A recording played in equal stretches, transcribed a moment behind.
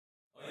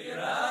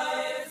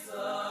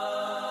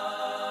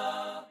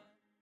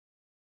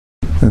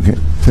Okay.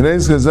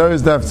 Today's Chazara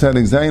is Daf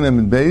Tzadik Zayin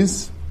and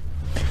Beis,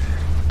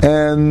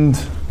 and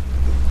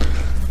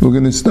we're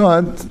going to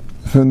start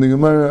from the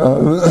Gemara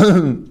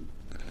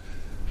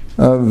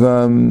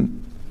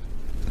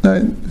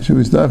should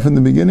we start from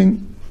the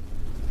beginning?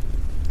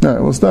 All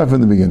right, we'll start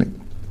from the beginning.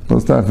 We'll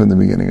start from the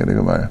beginning of the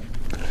Gemara.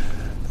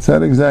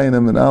 Tzadik Zayin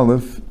and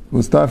Aleph.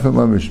 We'll start from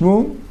Amar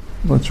Shmuel.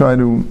 We'll try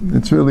to.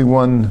 It's really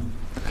one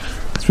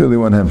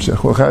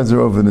hemshech. We'll chazer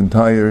over an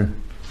entire.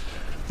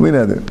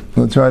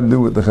 We'll try to do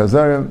with the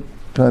Chazara,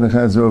 try to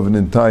chazer over an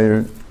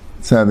entire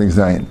Tzadik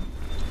Zayin.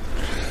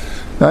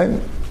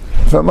 Right?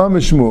 From Amar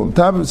Shmuel,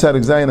 top of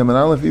Tzadik Zayin and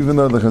Aleph, even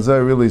though the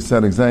Chazara really is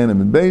Tzadik Zayin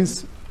and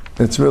Beis,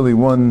 it's really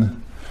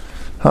one,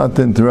 hard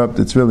to interrupt,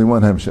 it's really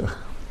one hemshech.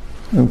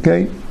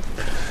 Okay?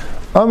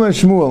 Amar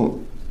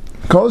Shmuel,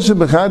 Kol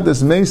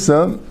shebechaddas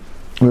Mesa,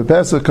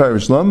 b'Pesach Kar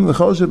Shlam,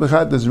 v'Kol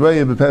shebechaddas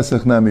Raya,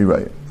 b'Pesach Nami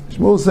Raya.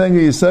 Shmuel is saying a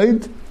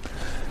Yisayid,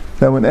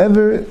 that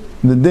whenever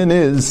the din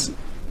is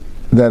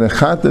that a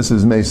chattas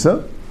is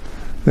mesa,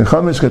 the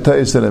chamish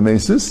chatayis that are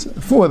mesas,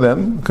 for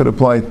them could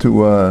apply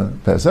to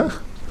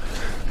Pesach.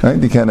 Right?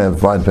 You can't have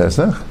Vad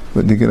Pesach,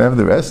 but you can have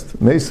the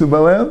rest. Mesu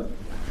balel,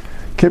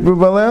 kipru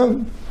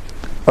balel,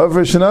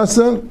 over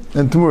shenasa,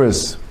 and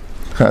tmuris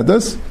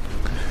chattas.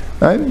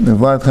 Right? The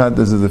Vad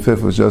chattas is the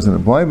fifth, which doesn't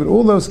apply, but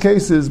all those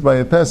cases by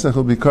a Pesach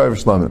will be karv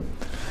shlamim.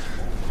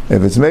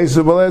 If it's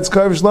mesu balel, it's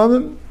karv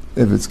shlamim.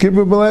 If it's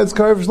kipru balel, it's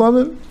karv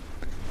shlamim.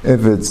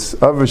 If it's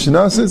Avar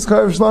Shinasa, it's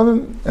Karev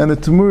Shlamim, and the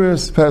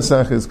Temuris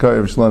Pesach is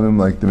Karev Shlamim,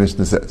 like the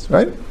Mishnah says,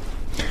 right?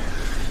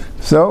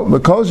 So,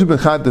 B'kol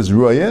sheb'chattas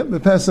Roya,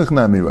 b'Pesach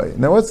Nami Roya.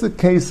 Now, what's the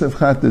case of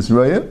Chattas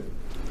Roya?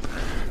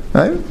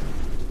 Right?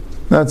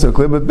 Not so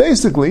clear, but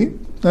basically,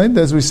 right,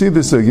 as we see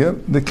the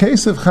sugya, the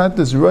case of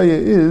Chattas Roya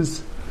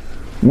is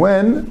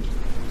when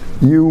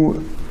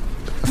you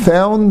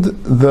found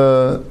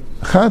the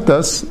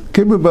Chattas,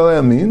 Kibbur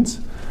Balei means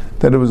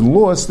that it was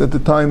lost at the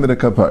time of the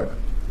Kapara.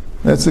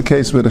 That's the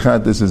case where the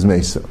chattas is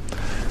mesa.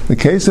 The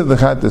case of the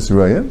chattas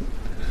raya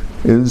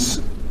is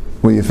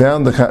where you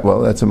found the chattas. Well,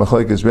 that's a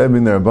machlekes Rabbi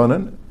and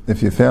Rabbanan.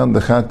 If you found the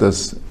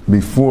chattas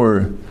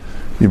before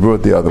you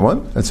brought the other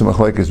one, that's a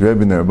machlekes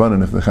Rabbi and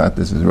Rabbanan if the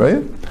chattas is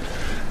raya.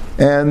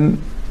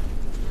 And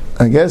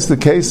I guess the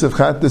case of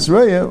chattas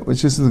raya,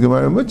 which is the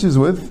Gemara muches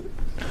with,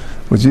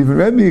 which even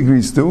Rabbi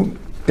agrees to,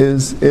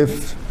 is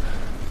if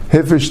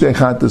hifrish de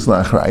chattas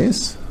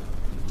lachrayis,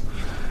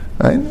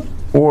 right?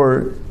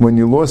 Or when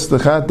you lost the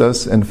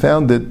chattas and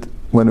found it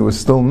when it was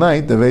still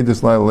night,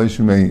 avedas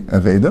la'aleshumei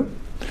aveda.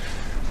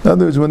 In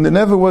other words, when there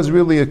never was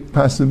really a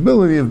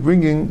possibility of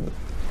bringing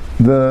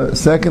the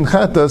second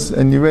chattas,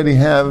 and you already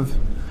have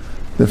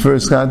the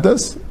first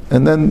chattas,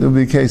 and then there will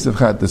be a case of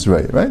chattas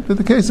raya, right? But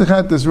the case of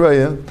chattas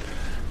raya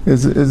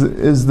is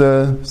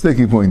the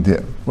sticky point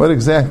here. What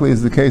exactly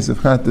is the case of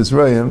chattas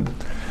raya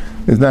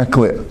is not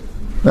clear,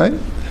 right?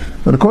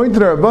 But according to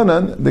the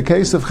Rabbanan, the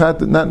case of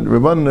Chattas, not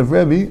Rabbanan of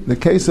Rabbi, the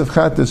case of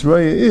Chattas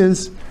Raya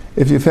is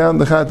if you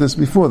found the Chattas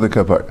before the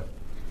Kapara.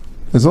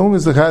 As long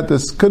as the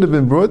Chattas could have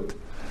been brought,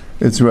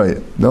 it's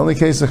Raya. The only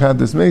case of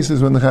Chattas Mesa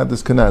is when the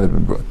Chattas cannot have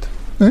been brought.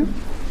 Right?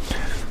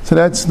 So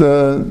that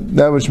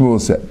what Shmuel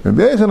said.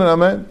 Rabbi Aharon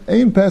Amar,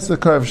 Ein Pesach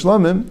Karv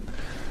Shlamim,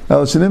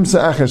 El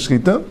Shenimsa Achar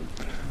Shchita,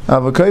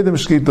 Avakaydim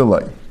Shchita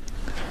Lai.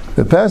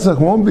 The Pesach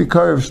won't be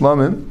Karv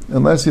Shlamim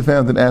unless you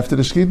found it after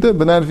the Shchita,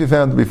 but not if you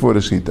found it before the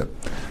Shchita.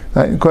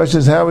 Right? The question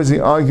is, how is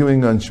he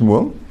arguing on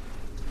Shmuel?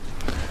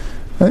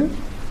 Right?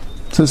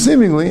 So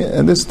seemingly,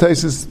 and this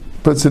Taisus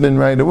puts it in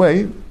right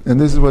away, and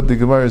this is what the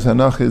Gemara's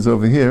Hanach is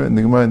over here, and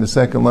the Gemara in the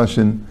second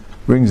Lashon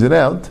brings it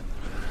out,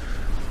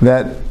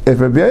 that if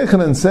Rabbi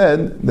Yochanan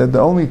said that the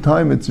only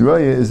time it's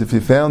Raya is if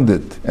you found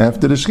it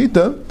after the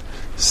Shchita,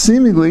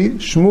 seemingly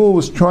Shmuel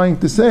was trying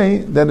to say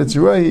that it's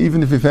Raya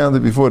even if you found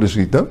it before the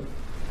Shchita.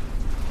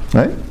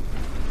 Right?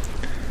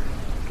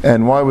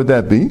 And why would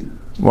that be?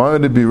 Why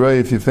would it be Raya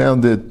if you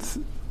found it?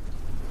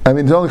 I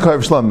mean, it's only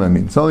Karv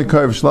Shlam, It's only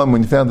Karv Shlam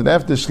when you found it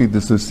after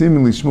Shchita, so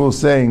seemingly Shmuel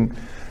saying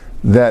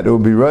that it will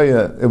be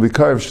Raya, it will be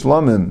Karv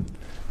Shlamim,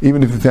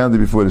 even if you found it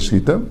before the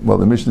Shchita. Well,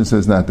 the Mishnah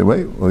says not the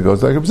way. Well, it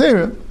goes like a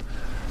B'zeira.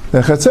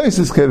 The Chatzais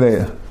is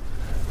Keveya.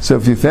 So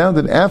if you found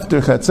it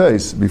after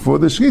Chatzais, before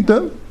the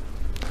Shchita,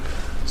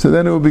 so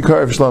then it will be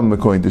Karv Shlamim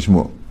according to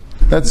Shmuel.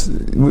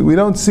 We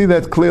don't see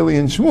that clearly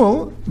in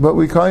Shmuel, but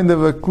we kind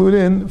of include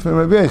in from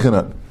Rabbi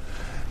Yochanan.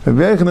 Rabbi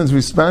Yochanan's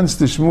response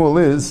to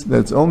Shmuel is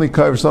that it's only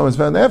Karv Shlam is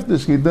found after the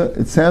Shchita.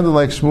 It sounded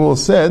like Shmuel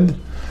said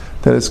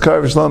that it's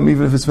Karv Shlam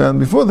even if it's found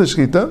before the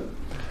Shchita.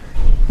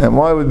 And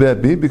why would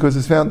that be? Because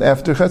it's found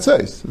after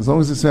Chatzais. As long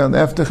as it's found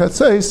after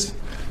Chatzais,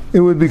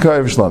 it would be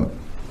Karv Shlam.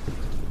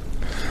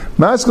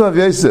 Maskal of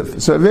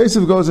Yosef. So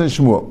Yosef goes in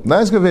Shmuel.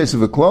 Maskal of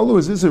Yosef. A klolu,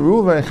 is this a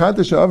rule?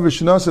 Chatash av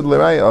v'shnasa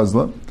l'raya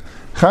azla.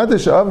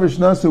 Chatash av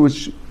v'shnasa,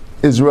 which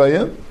is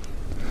Raya.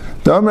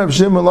 The Amar of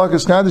Shem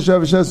Malakas Chadash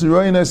Avishas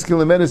Roya Nes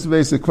Kilometers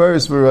Basic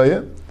Aquarius for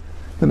Roya.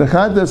 And the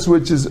Chadash,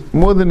 which is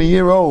more than a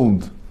year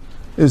old,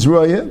 is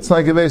Roya. It's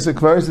like a basic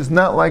Aquarius. It's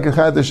not like a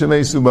Chadash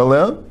Amesu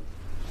Balel.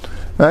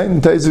 Right?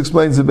 And Tais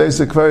explains the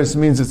basic Aquarius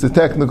means it's a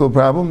technical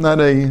problem,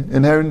 not an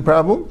inherent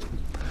problem.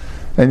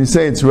 and you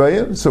say it's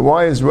Raya, so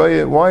why is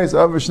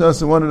Av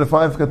Rishnasa one of the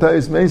 5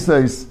 Chatayis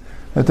Meisais?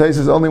 Chatayis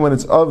is only when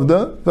it's of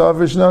the Av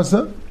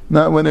Rishnasa,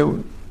 not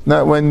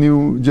when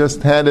you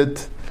just had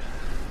it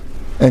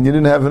and you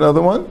didn't have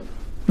another one,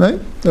 right?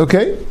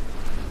 Okay.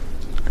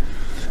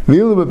 But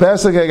a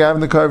Pesach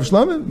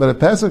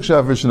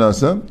Shav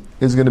Rishnasa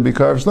is going to be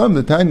Karv Shlam.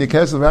 The Tanya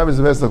Kesef Rabbi is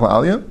the Pesach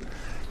Aliyah.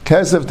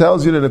 Kesef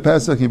tells you that a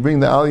Pesach, you bring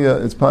the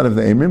Aliyah, it's part of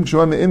the Emrim.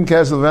 Shom Im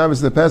Kesef Rabbi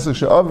is the Pesach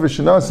Shav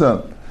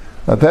Rishnasa.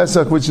 A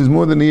Pesach which is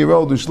more than a year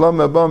old.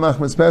 Ushlam Abba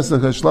Machmas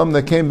Pesach. A Shlam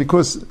that came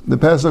because the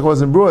Pesach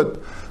wasn't brought.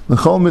 The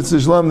Chol Mitzvah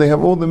Shlam, they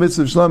have all the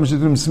Mitzvah Shlam.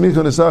 Shetum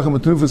Smicha Nesachim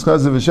Atunufas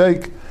Chazav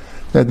V'Sheik.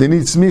 That they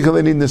need Smicha,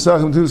 they need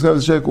Nesachim Atunufas Chazav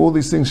V'Sheik. All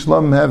these things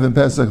Shlam have in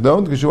Pesach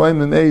don't.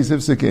 Kishuayim and Eis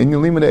Hifsik. And you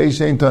limit Eis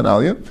Shein Tan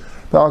Aliyah.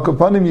 Al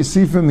Kapanim, you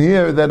see from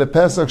here that a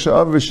Pesach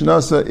Sha'av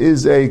Rishnasa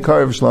is a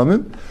Karev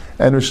Shlamim,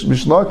 and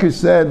Mishlakish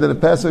said that a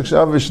Pesach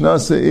Sha'av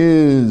Rishnasa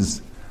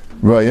is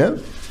Raya,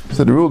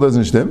 so the rule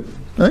doesn't stem,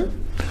 right?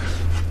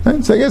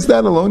 Right? So I guess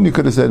that alone you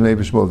could have said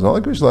maybe Shmuel is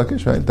like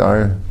Mishlakish, right?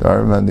 Dar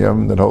man the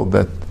that hold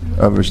that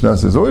Av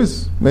Rishnasa is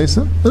always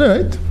Mesa, but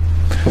alright.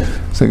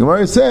 So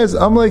Gemara says,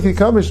 Amlek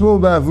Yikam Shmuel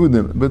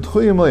Ba'avudim, but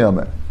Chuyim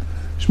Layamer.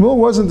 Shmuel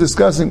wasn't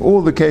discussing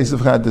all the cases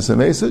of Chattas and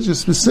Mesa,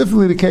 just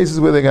specifically the cases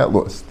where they got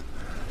lost.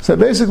 So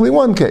basically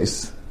one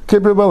case,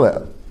 Kippur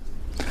Baleh.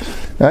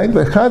 Right?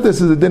 But Chattas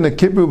is the din of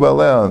Kippur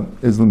Baleh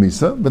is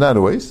Lamisa, but not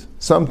always.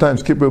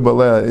 Sometimes Kippur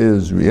Baleh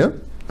is Riyah.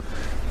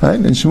 Right?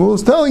 And Shmuel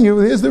is telling you,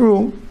 here's the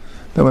rule,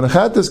 that when a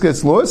Chattas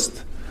gets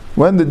lost,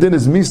 when the din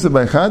is Misa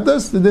by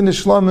Chattas, the din is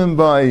Shlamim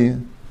by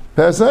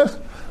Pesach.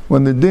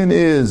 When the din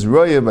is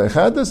Raya by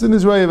Chattas, then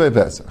is Raya by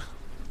Pesach.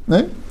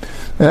 Right?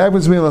 It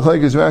happens to be in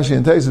L'chaykas Rashi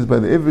and Taisus by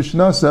the Ivish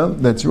Nasa,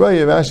 that's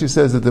Raya. Rashi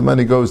says that the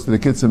money goes to the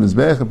Kitzah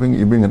Mizbech,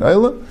 you bring an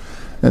Eilah.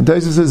 And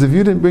Taisa says, if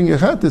you didn't bring your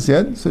Chattas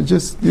yet, so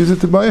just use it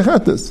to buy a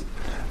Chattas.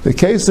 The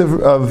case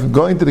of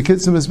going to the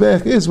Kitzah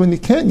Mizbech is when you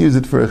can't use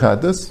it for a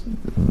Chattas,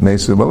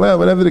 Mesu Baleh,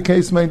 whatever the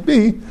case might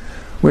be,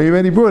 where you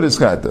already brought his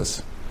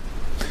Chattas.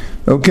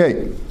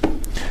 Okay.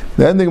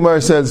 Then the Gemara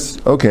says,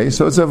 okay,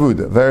 so it's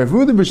Avuda.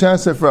 V'Avuda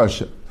b'shas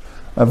Afrasha.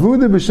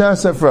 Avuda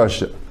b'shas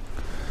Afrasha.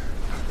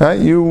 Right?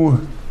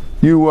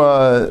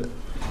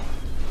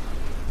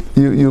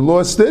 You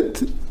lost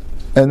it,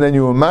 and then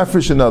you were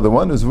mafresh another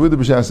one, it was Vuda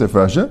b'shas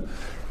Afrasha,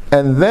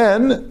 and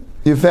then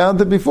you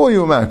found it before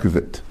you were makriv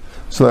it.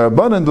 So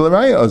Rabbanan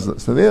d'Laraya Azla.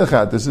 So the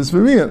Chattas is for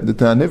Riyah. The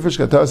Tan Nifresh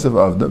Katasav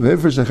Avda,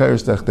 V'Nifresh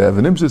Acheres Tachtev,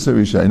 V'Nimshus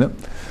Harishayna.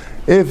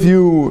 If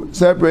you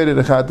separated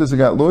a Chattas and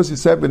got lost, you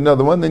separated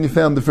another one, then you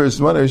found the first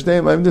one. They're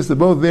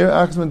both there.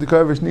 Achsman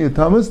Tekavish Nia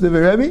Thomas, the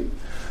Rabbi.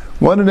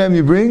 One of them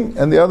you bring,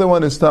 and the other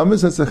one is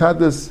Thomas. That's the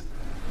Chattas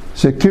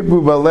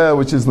Shekipru Baleh,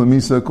 which is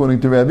Lamisa,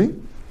 according to Rabbi.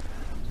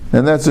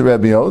 And that's the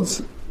Rabbi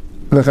holds.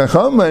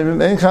 L'chacham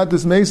ein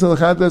Chattas Meisa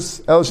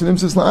l'Chattas El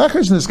Shenimsus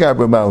La'achar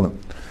Sheniskabra Ba'alim.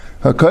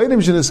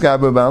 HaKoydim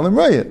Sheniskabra Ba'alim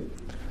Rayit.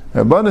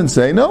 Rabbanan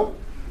say no,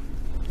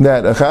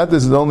 that a Chattas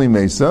is only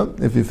Mesa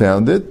if you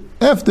found it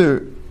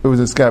after it was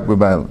a Skabra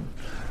Ba'alim.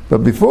 But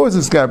before it's a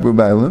Skabra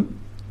Ba'alim,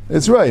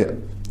 it's Rayit.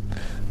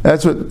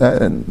 That's what,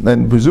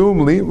 and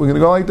presumably we're going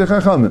to go like the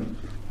Chachamim.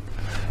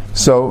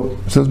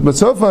 But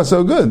so far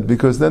so good,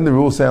 because then the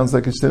rule sounds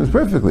like it stems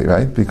perfectly,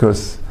 right?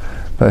 Because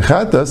by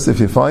Chattas, if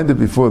you find it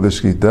before the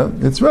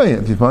Shkita, it's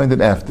Raya. If you find it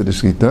after the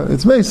Shkita,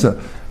 it's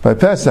Mesa. By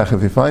Pesach,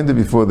 if you find it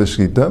before the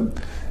Shkita,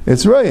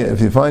 it's Raya.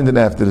 If you find it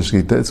after the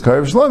Shkita, it's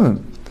Karev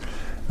Shlamim.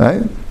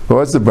 Right? But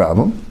what's the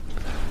problem?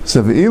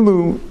 So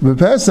v'ilu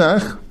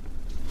b'Pesach,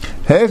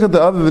 heichad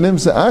ha'av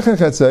v'nimsa achen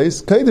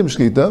chatzais, kaidem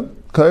Shkita,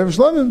 Karev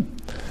Shlamim.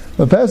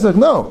 But Pesach,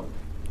 no.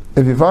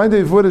 If you find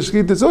it before the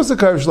Shkita, it's also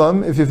Karev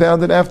Shlamim if you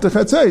found it after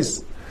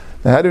chatzais.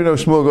 Now how do you know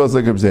Shmuel goes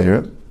like Reb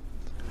Zeira?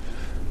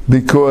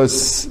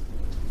 Because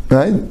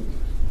Rashi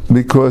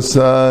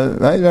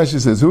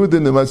says, who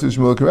did the Matzu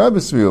Shmuel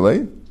Karabas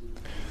Riolei?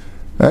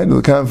 Right?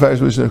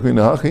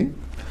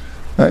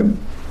 Right?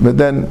 But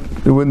then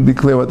it wouldn't be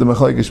clear what the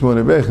Machlekes Shmuel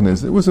and Rebbechen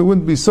is. It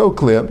wouldn't be so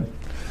clear.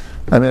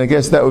 I mean, I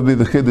guess that would be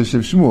the Chiddush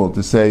of Shmuel,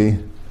 to say,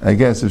 I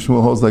guess if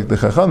Shmuel holds like the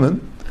Chachamim,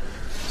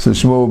 so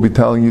Shmuel will be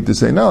telling you to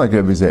say not like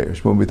Rabbi Zeir.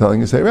 Shmuel will be telling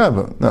you to say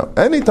Rabbi. Now,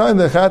 anytime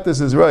the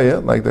Chattas is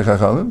Raya, like the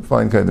Chachamim,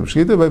 fine kind of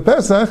Shkita, by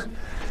Pesach,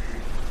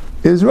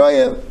 is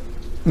Raya.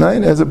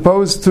 Right? As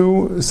opposed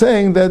to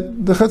saying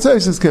that the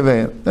Chatzais is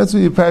Kaveya. That's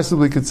what you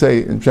possibly could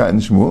say in Pshat and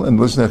Shmuel, and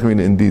Lishna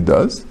Charina indeed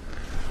does.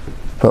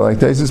 But like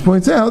Taisus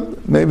points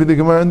out, maybe the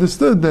Gemara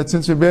understood that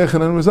since Rabbi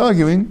Yechanan was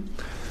arguing,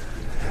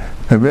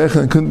 Rabbi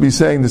Yechanan couldn't be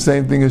saying the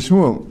same thing as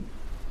Shmuel.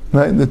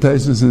 Right? The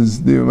Taisus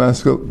is the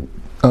Maskal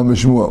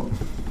Shmuel.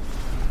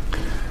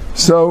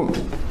 So,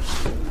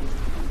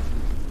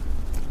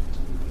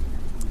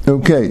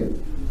 okay.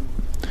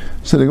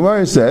 So the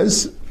Gemara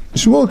says,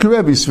 Shmuel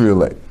Karebi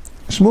Svirulei.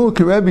 Shmuel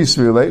Karebi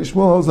Svirulei.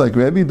 Shmuel holds like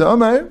Rebbe. The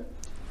Amar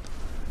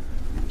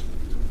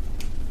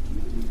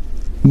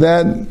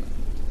that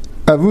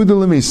Avuda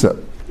Lamisa.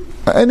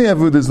 Any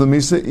Avuda is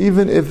Lamisa,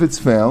 even if it's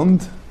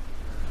found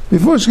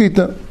before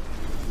Shkita.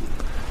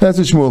 That's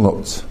what Shmuel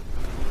holds.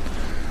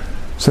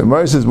 So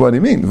Mari says, what do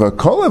you mean?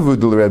 V'kol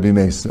avudul Rabbi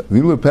Mesa.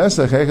 V'lu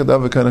Pesach echad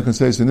avakana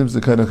chatzais v'nibz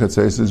dekana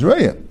chatzais is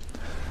raya.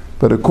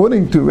 But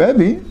according to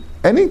Rabbi,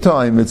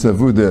 anytime it's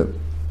avuda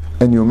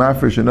and you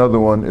mafresh another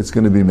one, it's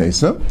going to be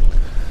Mesa.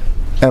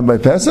 And by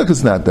Pesach,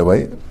 it's not that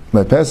way.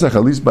 By Pesach,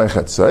 at least by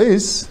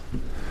chatzais,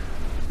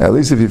 at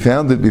least if you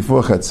found it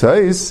before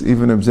chatzais,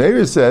 even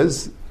Abzeir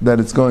says that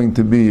it's going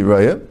to be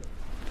raya.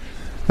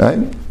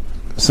 Right?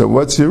 So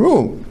what's your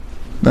rule?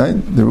 Right?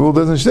 The rule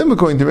doesn't stem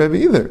according to Rabbi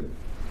either.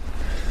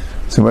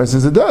 So Mari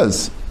says it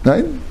does.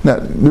 Right? Now,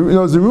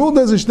 the rule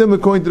doesn't stem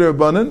according to the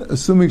Rabbanan,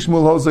 assuming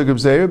Shmuel holds like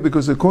Abzeir,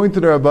 because according to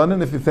the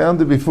Rabbanan, if you found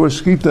it before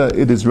Shkita,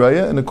 it is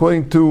raya,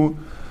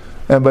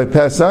 and by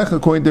Pesach,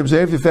 according to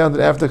Abzeir, if you found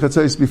it after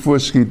Chatzais before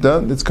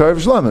Shkita, it's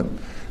Karev Shlamim.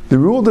 The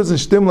rule doesn't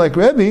stem like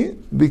Rabbi,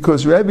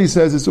 because Rabbi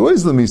says it's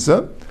always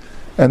Lamisa,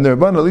 and the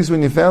Rabbanan, at least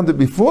when you found it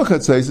before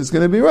Chatzais, it's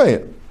going to be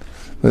raya.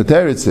 The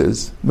Teretz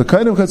says,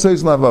 B'kainu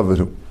Chatzais lav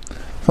avadu.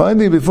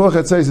 Finding it before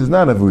Chatzais is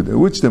not avuda,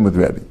 which stem with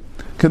Rabbi.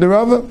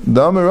 Kedarava,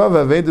 Dama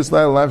Rava Avedas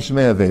Lail Lav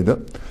Shmei Aveda.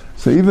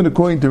 So even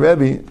according to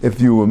Rabbi,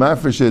 if you were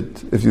mafresh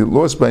it, if you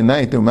lost by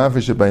night, you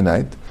mafresh it by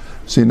night,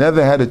 so you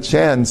never had a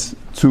chance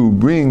to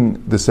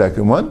bring the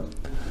second one.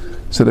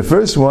 So the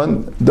first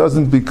one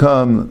doesn't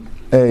become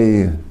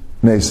a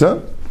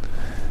Mesa,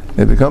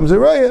 it becomes a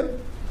Raya.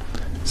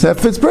 So that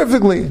fits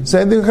perfectly.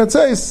 Same thing with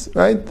Chatzais,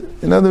 right?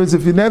 In other words,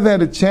 if you never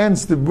had a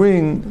chance to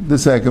bring the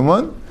second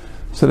one,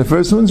 so the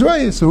first one's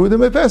Raya. So who did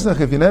my Pesach?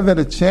 If you never had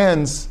a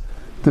chance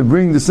to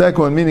bring the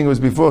second one, meaning it was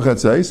before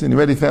Chatzais, and you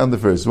already found the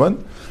first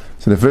one,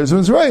 so the first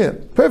one's Raya,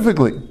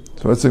 perfectly.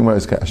 So what's the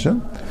Gemara's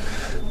Kasha?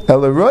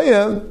 El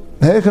Raya,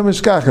 Heichem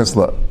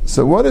Ishkachasla.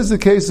 So what is the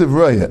case of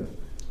Raya?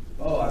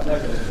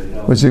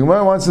 Which the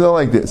Gemara wants to know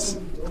like this.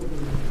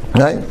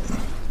 Right?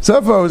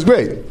 So far it was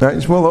great. Right?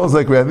 Shmuel holds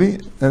like Rabbi,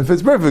 and it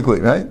fits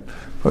perfectly, right?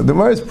 But the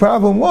Gemara's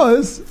problem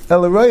was,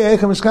 El Raya,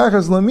 Heichem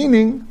Ishkachasla,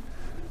 meaning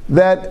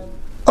that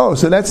oh,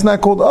 so that's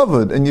not called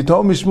Avud, and you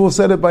told me Shmuel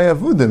said it by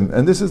Avudim,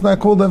 and this is not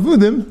called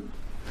Avudim,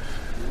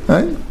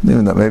 right?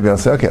 Even though maybe I'll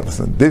say, okay,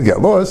 listen, did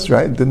get lost,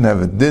 right? Didn't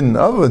have a din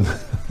Avud.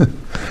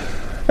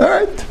 All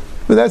right,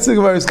 but that's the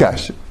Gemara's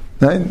Kasha,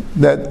 right?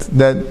 That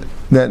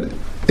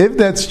if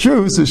that's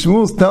true, so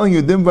Shmuel's telling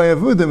you din by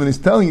Avudim, and he's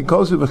telling you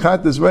Kosher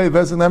B'chatas Rei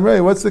Vesanam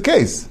Rei. What's the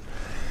case?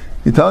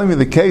 You're telling me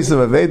the case of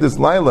Avedas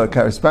Laila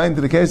corresponding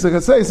to the case of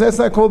Chatzais. That's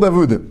not called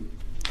Avudim.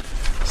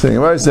 So the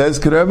Gemara says,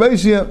 that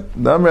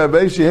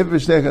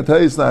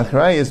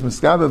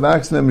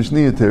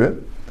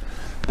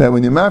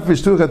when you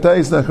mafresh two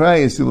chatayis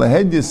nachrayis, you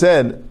lahed you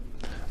said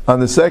on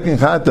the second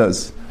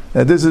chatas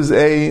that this is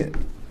a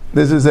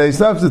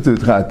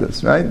substitute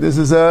chatas, right? This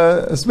is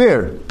a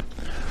spear,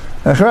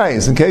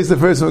 achrayis. In case the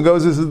first one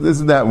goes, this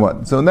is that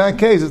one. So in that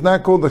case, it's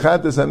not called the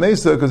chatas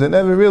hamesa because it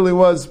never really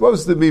was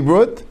supposed to be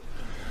brought,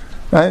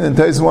 right? And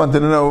Tais wanted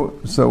to know,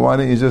 so why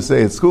don't you just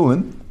say it's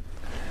schooling?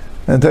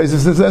 And Taisa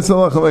says that's the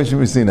Lach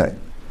Havayim Sinai.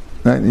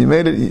 Right? You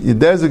made it, you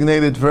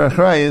designated for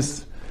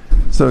Achrayis,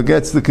 so it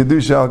gets the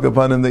Kedusha al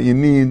Kapanim that you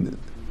need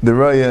the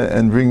Raya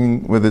and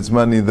bringing with its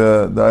money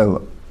the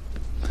Eilah.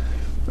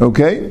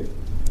 Okay?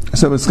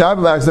 So Mitzkav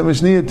Vaksam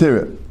Mishniyah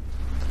Tira.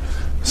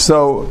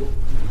 So,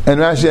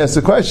 and Rashi asks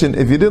the question,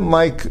 if you didn't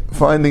like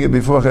finding it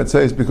before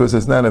Chatzais because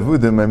it's not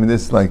Avudim, I mean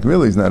this like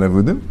really is not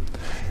Avudim,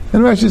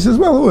 and Rashi says,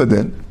 well, who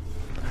then?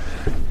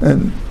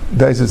 And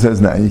Taisa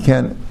says, no, you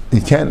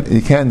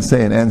can't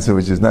say an answer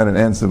which is not an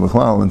answer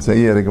b'chlal and say,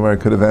 yeah, the Gemara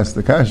could have asked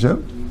the kasha.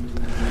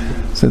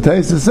 So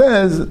Taisa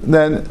says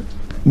that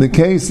the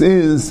case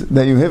is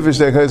that you hivish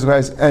the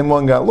achrayis and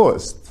one got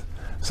lost.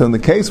 So in the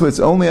case where it's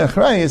only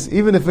achrayis,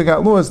 even if it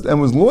got lost and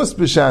was lost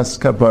b'shas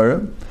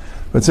kapara,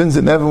 but since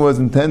it never was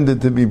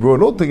intended to be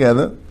brought all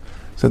together,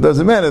 so it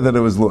doesn't matter that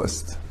it was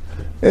lost.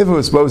 If it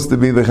was supposed to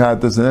be the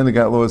chatas and then it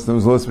got lost and it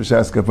was lost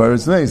b'shas kapara,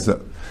 it's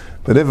neisa.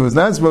 But if it was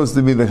not supposed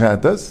to be the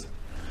chatas,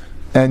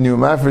 and you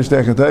mafresh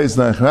techatayis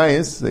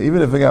nachrayis,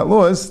 even if it got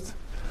lost,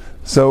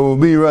 so it will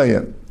be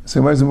raya.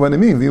 So what do you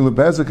mean? The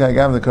Pesach I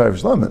got the Karev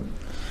Shlamim.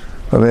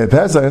 But by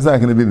Pesach it's not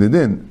going to be the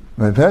din.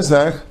 By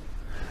Pesach,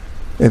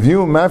 if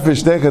you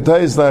mafresh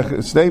techatayis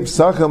shtei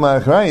psachim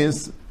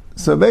nachrayis,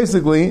 so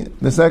basically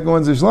the second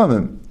one's a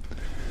shlamim,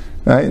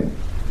 right?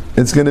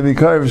 It's going to be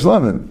Karev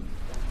Shlamim,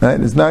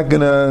 right? It's not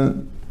going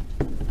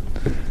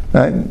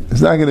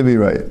to be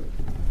raya.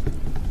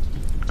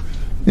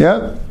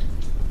 Yeah.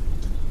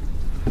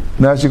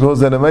 Now she calls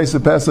that a Mesa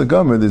Pesach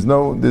Gomer. There's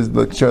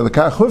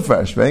Sharlakach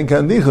Hufresh, Vein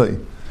Kan Dichli.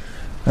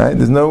 Right?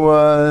 There's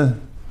no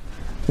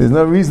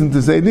reason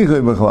to say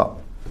Dichli B'chlal.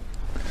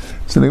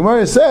 So the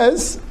Gemara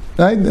says,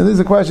 right, and there's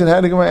a question, how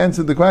the Gemara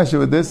answered the question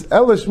with this?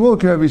 Ela Shmuel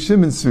ki Rabbi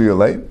Shimon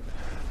Sfirulei,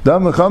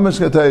 Dam L'chamash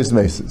Chatayis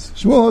Mesas.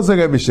 Shmuel holds like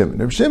Rabbi Shimon.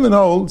 Rabbi Shimon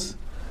holds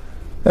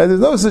that there's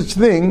no such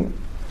thing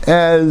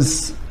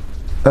as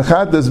a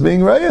Chatas being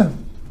Raya.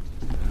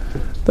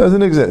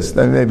 Doesn't exist.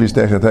 I mean, maybe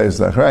Shtei Chatayis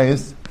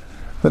L'achrayis.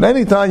 But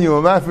any time you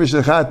were mafresh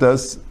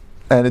chatas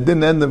and it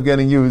didn't end up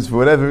getting used for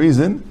whatever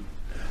reason,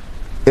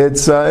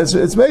 it's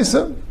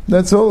mesa.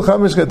 That's all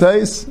chamish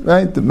chatais,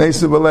 right? The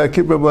mesa b'lei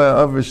kippur b'lei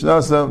avrish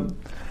nasa,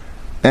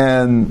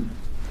 and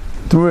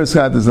Temuras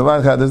Chatas,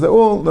 Levad Chatas, they're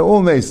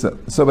all Mesa.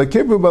 So by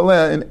Kippur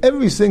Baleh, in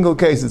every single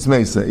case it's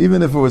Mesa.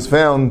 Even if it was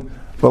found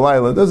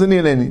Balayla, doesn't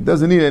need any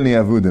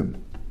Avudim.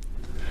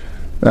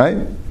 Right?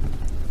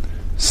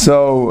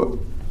 So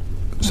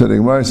the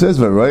Gemara says,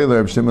 "V'roy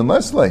l'Reb Shimon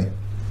Leslie."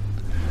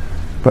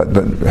 But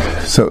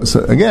so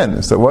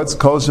again, so what's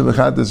Kol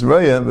Shebechatas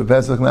Roya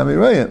v'Pesach Nami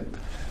Roya?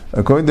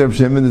 According to Reb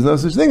Shimon, there's no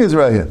such thing as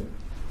Roya.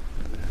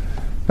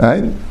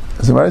 Right?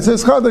 So Gemara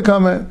says, "Chada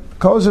Kamer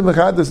Kol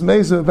Shebechatas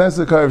Meisa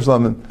v'Pesach Karev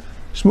Shlamim."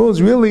 Shmuel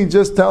is really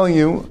just telling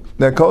you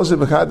that Kol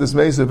Shebechatas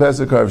Meisa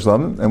v'Pesach Karev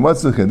Shlamim, and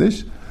what's the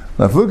Chiddush?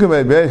 Lafuka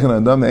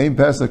me'beichan adam ein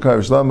Pesach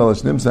Karev Shlamim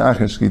elashnimsa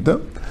achar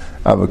shchita.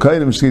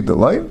 Avakayim shchita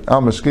light,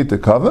 alma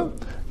shchita kava,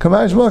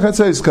 kamash mal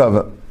chatzais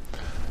kava.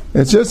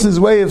 It's just his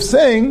way of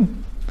saying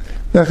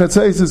that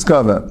chatzais is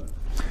kava.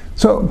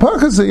 So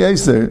Parchas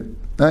Yeser,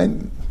 right?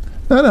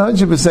 Not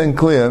 100%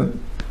 clear,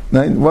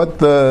 right? What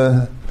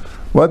the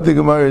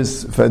Gemara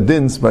is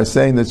fadins by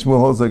saying that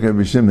Shmuel holds like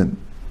Rabbi Shimon,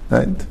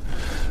 right?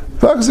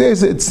 Parchas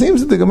Yeser, it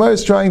seems that the Gemara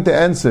is trying to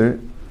answer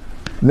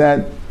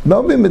that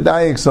don't be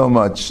medayik so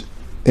much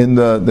in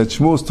that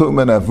Shmuel's talking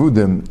about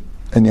avudim,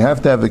 and you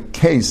have to have a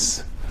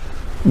case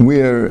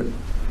where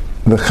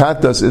the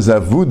chatas is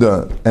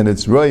avuda and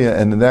it's roya,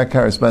 and in that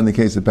corresponding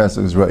case the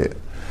Pesach is roya.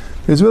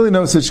 There's really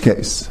no such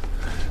case,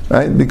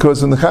 right?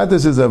 Because when the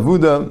chatas is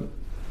avuda,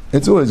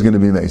 it's always going to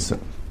be mesa.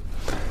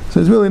 So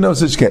there's really no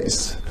such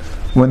case.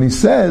 When he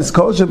says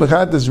kol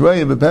shebechatas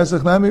roya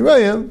b'Pesach nami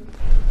roya,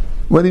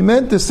 what he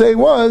meant to say is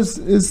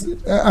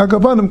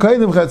akapanim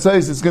kaidim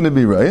chatzais, it's going to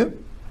be roya,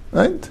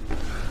 right?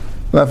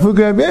 In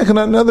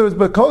other words,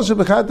 but kol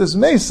shebechatas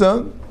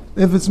mesa,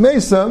 if it's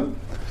mesa,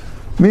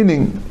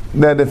 meaning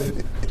that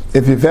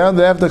if you found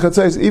it after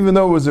Chatzais, even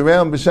though it was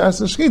around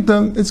B'shas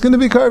Shchita, it's going to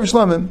be Karev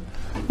Shlamim.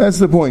 That's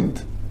the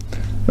point.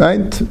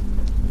 Right?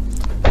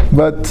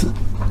 But,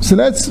 so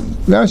that's,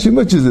 Rashi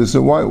muches this.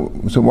 So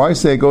why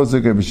say it goes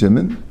like Rabbi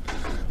Shimon?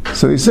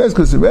 So he says,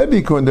 because the Rabbi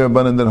according to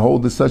Rabbanan that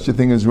hold is such a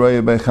thing as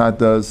Roya by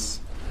Chatas,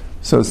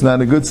 so it's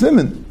not a good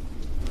simon.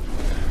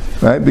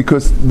 Right?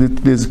 Because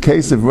there's a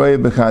case of Roya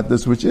by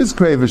Chatas, which is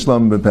Karev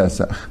Shlamim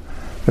b'Pesach.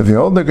 If you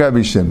hold like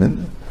Rabbi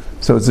Shimon,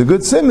 so it's a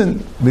good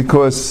simon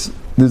because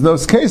there's no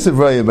case of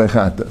Raya by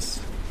Chatas.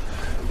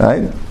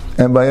 Right?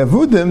 And by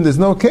Avudim, there's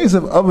no case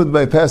of Avud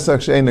by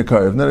Pesach She'ein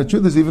Karev. Now the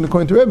truth is, even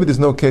according to Rabbi, there's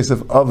no case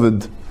of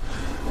Avud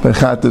by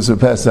Chatas or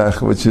Pesach,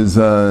 which is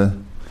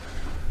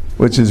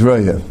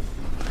Raya.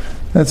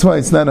 That's why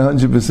it's not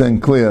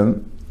 100% clear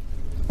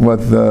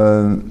what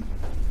the...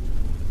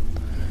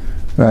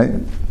 Right?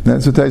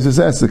 That's what Taisus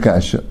asked the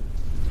Kasha.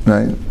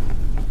 Right?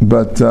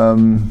 But...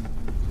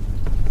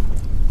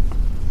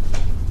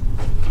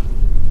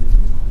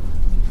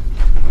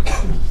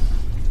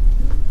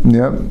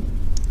 yeah,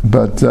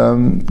 but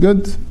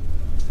good.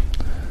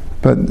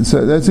 But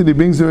so that's what he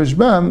brings the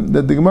Rishbam,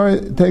 that the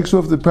Gemara takes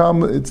off the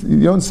problem.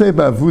 You don't say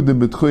by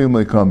avudim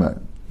b'tchuyim lekamar.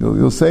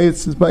 You'll say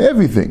it's by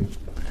everything,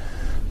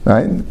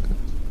 right?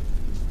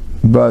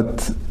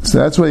 But so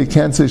that's why you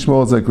can't say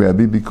Shmuel is like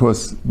Rabbi,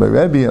 because by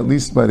Rabbi, at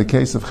least by the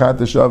case of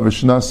chatash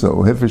avashnasa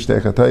or hifish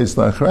techatayis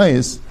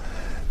lachrayis,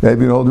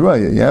 Rabbi hold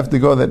raya. You have to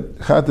go that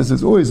chatas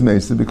is always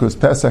mesa because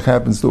Pesach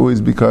happens to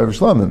always be karev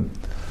shlamim.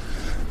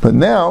 But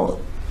now.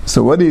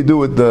 So what do you do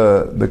with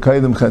the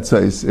Kaidem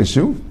Chatzais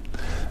issue?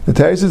 The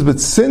Torah says, but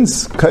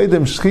since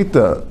Kaidem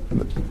Shchita,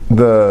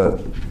 the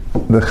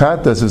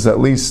Chatas is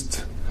at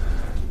least,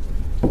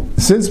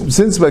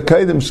 since by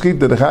Kaidem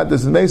Shchita the Chatas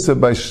is Mesa,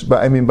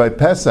 by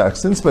Pesach,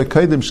 since by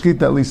Kaidem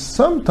Shchita at least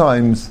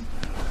sometimes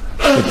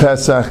the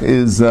Pesach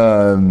is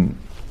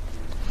Karev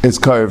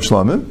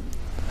Shlamim.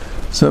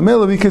 So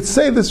Mela, we could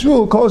say this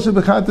rule, Kol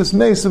Shebechatas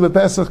Mesa by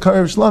Pesach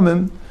Karev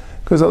Shlamim,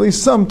 because at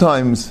least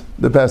sometimes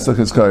the Pesach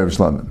is Karev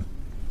Shlamim.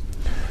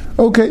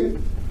 Okay,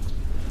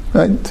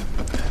 right.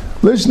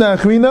 Lishna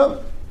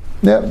Achrina,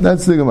 yeah,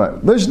 that's the Gemara.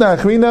 Lishna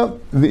Achrina,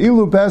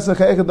 v'ilu Pesach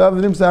echad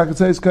avadim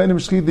sa'achatzais kainim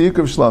shchit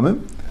yikav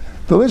shlamim.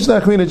 The Lishna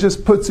Achrina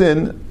just puts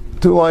in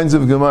a few lines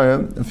of Gemara,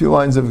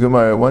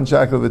 one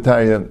Shakal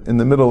V'Tarya in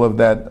the middle of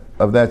that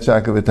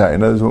Shakal V'Tarya.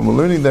 In other words, when we're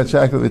learning that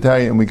Shakal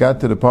V'Tarya, and we got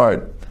to the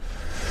part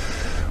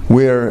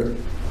where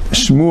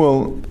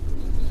Shmuel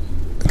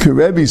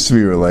Kerebi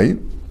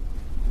Sviralei.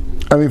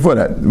 Before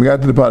that, we got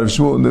to the part of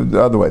Shmuel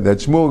the other way, that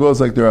Shmuel goes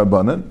like the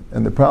Rabbanan,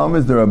 and the problem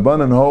is the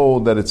Rabbanan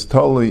hold that it's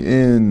totally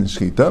in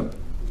Shchita,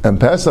 and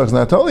Pesach's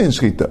not totally in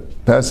Shchita.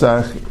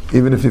 Pesach,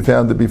 even if you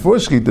found it before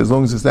Shchita, as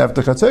long as it's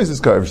after Chatzais, it's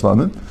Karev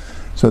Shlamim.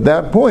 So at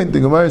that point, the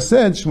Gemara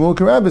said, Shmuel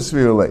Karabas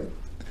Sviralei.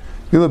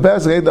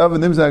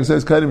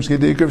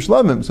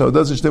 So it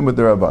doesn't stem with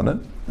the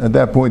Rabbanan. At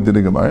that point, to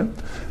the Gemara.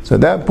 So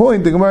at that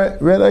point, the Gemara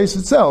read Ice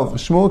itself,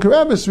 Shmuel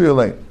Karabas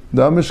Sviralei.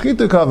 The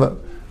Shchita Kava.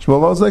 Shmuel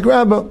holds like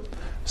Rabba.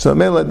 So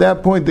at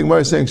that point, the Gemara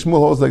is saying Shmuel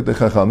holds like the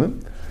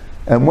Chachamim.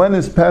 And when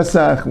is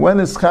Pesach? When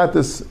is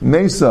Chatas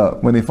Mesa?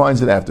 When he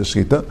finds it after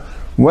Shchita.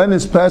 When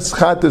is Pesach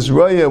Chatas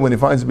Roya? When he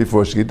finds it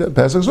before Shchita.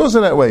 Pesach's also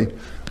that way.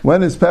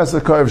 When is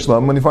Pesach Karev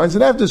Shlam? When he finds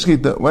it after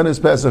Shchita. When is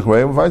Pesach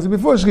Roya? When he finds it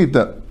before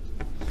Shchita.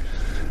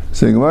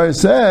 So the Gemara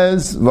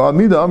says,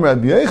 "V'amida Amr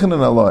Rabbi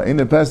Yechanan Allah in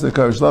the Pesach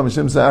Karishlam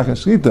Hashem Seach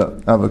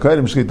Shchita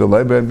Avakayim Shchita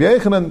Loi." But Rabbi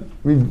Yechanan,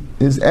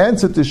 his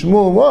answer to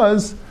Shmuel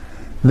was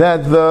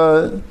that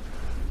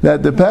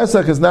the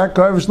Pesach is not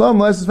Karv Shlam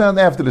unless it's found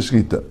after the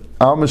Shchita.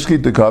 Al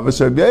Meshchita Kava.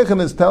 So Rabbi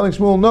Yechanan is telling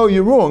Shmuel, "No,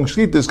 you're wrong.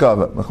 Shchita is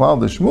Kava. Machlal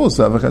the Shmuel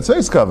Savach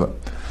Chatzais Kava."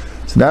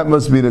 So that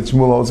must be that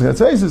Shmuel holds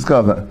Chatzais is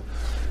Kava.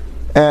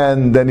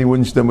 And then he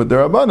wouldn't stem with the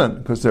Rabbanan,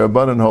 because the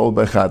Rabbanan hold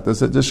by Chatas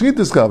that the Shchita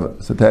is Kava.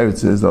 So Teretz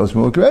says, "Those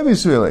Shmuel Rebbe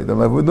Shvilei, the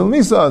Mavud Del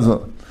Nisa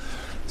Azal."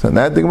 So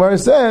that the Gemara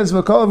says,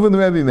 "V'kol Avud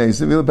Rebbe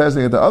Meis." If you're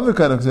passing at the other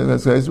kind of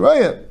Chatzais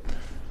Raya,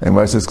 and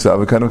Gemara says,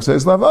 "Ksav kind of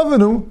Chatzais Lav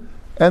Avinu,"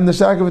 and the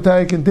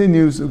Shakavataya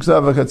continues,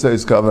 "Ksav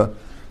Chatzais Kava."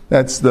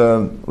 That's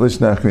the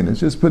Lishna Achrin. It's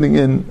just putting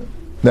in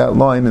that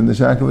line in the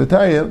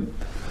Shakavataya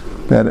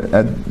that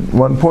at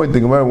one point the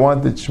Gemara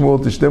wanted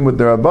Shmuel to stem with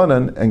the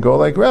Rabbanan and go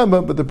like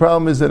Rabbah, but the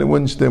problem is that it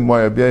wouldn't stem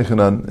why Rabbi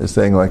Yechanan is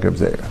saying like Rabbi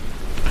Zeir.